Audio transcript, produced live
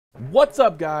What's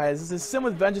up, guys? This is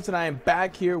SinWithVengeance and I am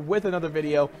back here with another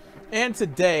video, and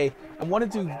today I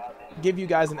wanted to give you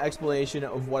guys an explanation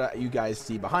of what you guys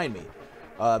see behind me.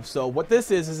 So what this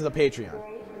is a Patreon.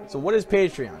 So what is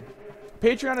Patreon?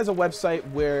 Patreon is a website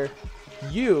where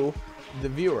you, the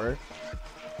viewer,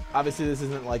 obviously this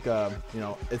isn't like a,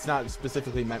 it's not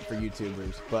specifically meant for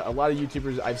YouTubers, but a lot of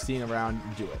YouTubers I've seen around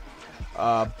do it.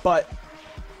 But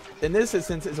in this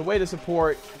instance, it's a way to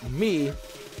support me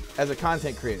as a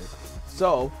content creator.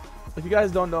 So if you guys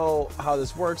don't know how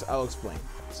this works, I'll explain.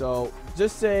 So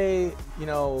just say,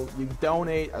 you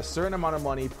donate a certain amount of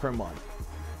money per month,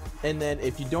 and then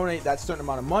if you donate that certain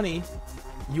amount of money,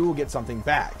 you will get something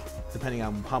back depending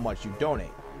on how much you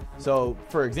donate. So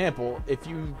for example, if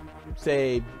you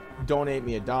say donate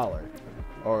me $1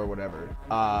 or whatever,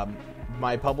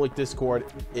 my public Discord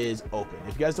is open.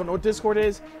 If you guys don't know what Discord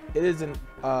is, it is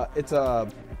it's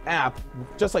a app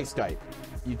just like Skype.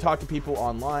 You talk to people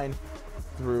online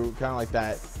through kind of like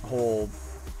that whole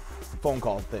phone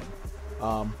call thing,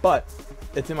 but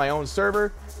it's in my own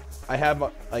server. I have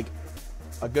like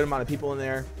a good amount of people in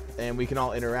there, and we can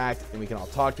all interact and we can all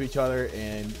talk to each other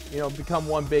and become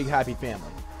one big happy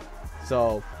family.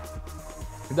 So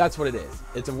that's what it is.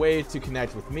 It's a way to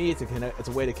connect with me. It's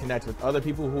a way to connect with other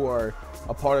people who are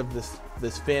a part of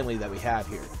this family that we have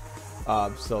here.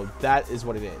 So that is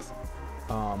what it is.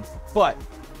 But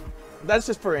that's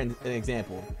just for an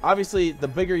example. Obviously, the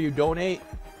bigger you donate,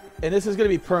 and this is going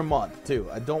to be per month too.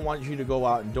 I don't want you to go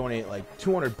out and donate like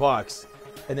 $200,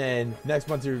 and then next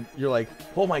month you're like,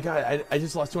 oh my god, I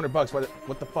just lost $200.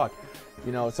 What the fuck?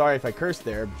 Sorry if I cursed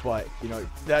there, but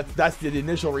that's the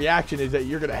initial reaction is that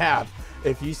you're gonna have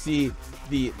if you see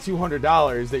the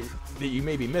 $200 that you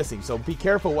may be missing. So be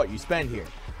careful what you spend here.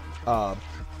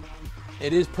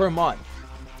 It is per month.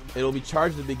 It'll be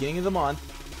charged at the beginning of the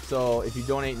month. So if you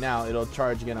donate now, it'll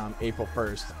charge again on April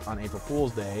 1st, on April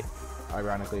Fool's Day,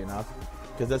 ironically enough,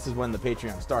 because this is when the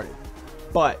Patreon started.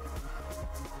 But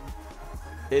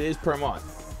it is per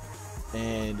month,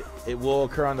 and it will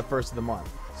occur on the 1st of the month.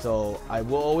 So I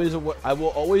will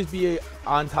always be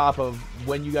on top of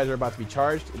when you guys are about to be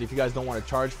charged. And if you guys don't want to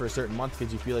charge for a certain month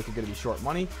because you feel like you're going to be short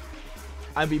money,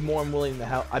 I'd be more than willing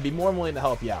to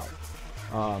help you out.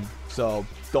 So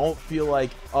don't feel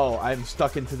like, oh, I'm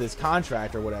stuck into this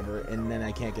contract or whatever, and then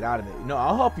I can't get out of it. No,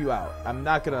 I'll help you out. I'm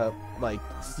not gonna like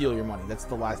steal your money. That's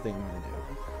the last thing I'm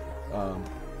gonna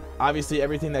do. Obviously,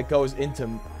 everything that goes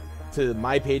into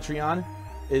my Patreon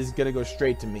is gonna go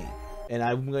straight to me, and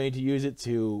I'm going to use it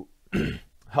to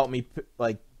help me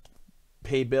like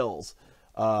pay bills,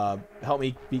 help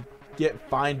me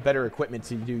find better equipment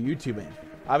to do YouTubing.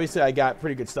 Obviously, I got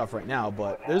pretty good stuff right now,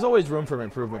 but there's always room for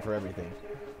improvement for everything.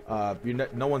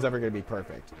 No one's ever going to be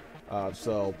perfect.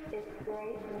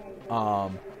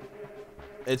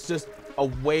 It's just a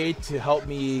way to help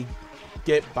me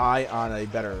get by on a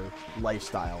better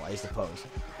lifestyle, I suppose.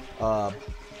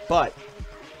 But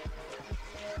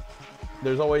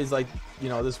there's always like,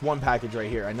 this one package right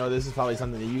here. I know this is probably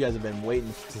something that you guys have been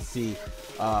waiting to see.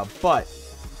 But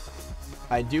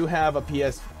I do have a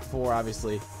PS4,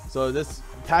 obviously. So this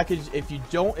package, if you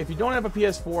don't have a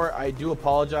PS4, I do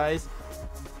apologize.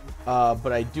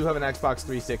 But I do have an Xbox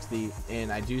 360,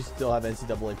 and I do still have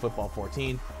NCAA Football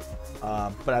 14.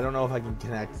 But I don't know if I can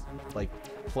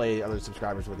play other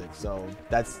subscribers with it. So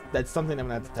that's something I'm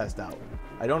gonna have to test out.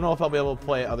 I don't know if I'll be able to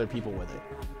play other people with it.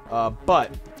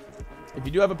 But if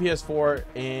you do have a PS4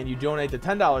 and you donate the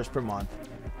 $10 per month,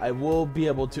 I will be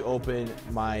able to open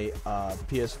my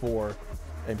PS4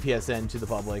 and PSN to the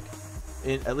public,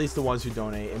 at least the ones who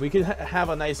donate, and we could have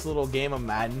a nice little game of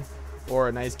Madden or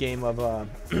a nice game of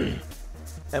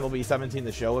MLB 17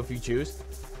 The Show if you choose.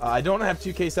 I don't have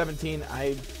 2K17.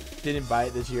 I didn't buy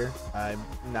it this year. I'm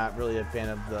not really a fan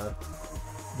of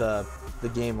the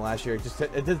game last year.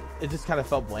 It just kind of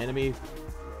felt bland to me,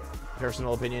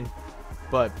 personal opinion.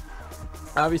 But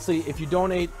obviously, if you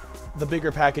donate the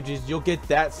bigger packages, you'll get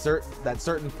that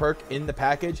certain perk in the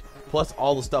package plus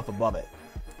all the stuff above it.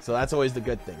 So that's always the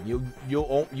good thing. You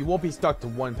won't be stuck to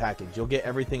one package. You'll get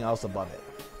everything else above it.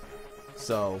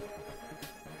 So,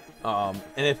 and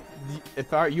if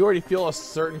you already feel a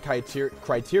certain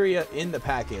criteria in the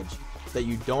package that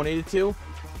you donated to,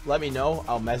 let me know.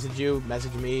 I'll message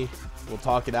me. We'll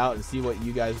talk it out and see what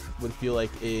you guys would feel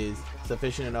like is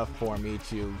sufficient enough for me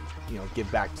to,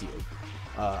 give back to you.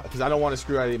 Because I don't want to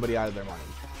screw anybody out of their money.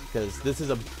 Because this is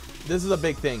a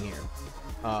big thing here.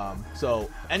 So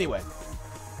anyway,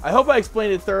 I hope I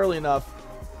explained it thoroughly enough.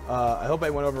 I hope I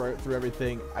went through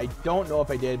everything. I don't know if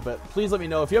I did, but please let me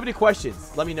know. If you have any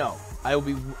questions, let me know. I will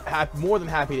be more than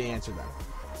happy to answer them.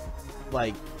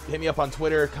 like, hit me up on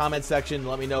Twitter, comment section,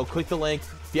 let me know. Click the link.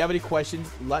 If you have any questions,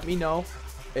 let me know,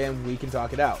 and we can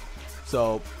talk it out.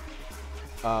 So,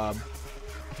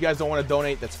 if you guys don't want to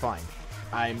donate, that's fine.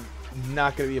 I'm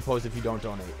not going to be opposed if you don't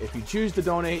donate. If you choose to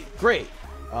donate, great.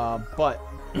 But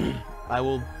I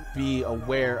will be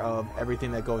aware of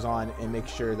everything that goes on and make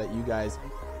sure that you guys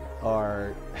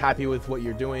are happy with what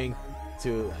you're doing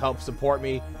to help support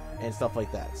me and stuff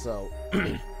like that. So,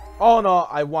 all in all,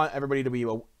 I want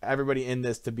everybody in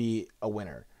this to be a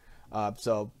winner.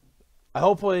 So,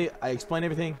 hopefully I explained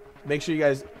everything. Make sure you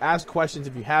guys ask questions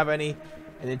if you have any.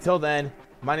 And until then,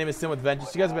 my name is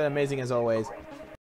SinWithVengeance. You guys have been amazing as always.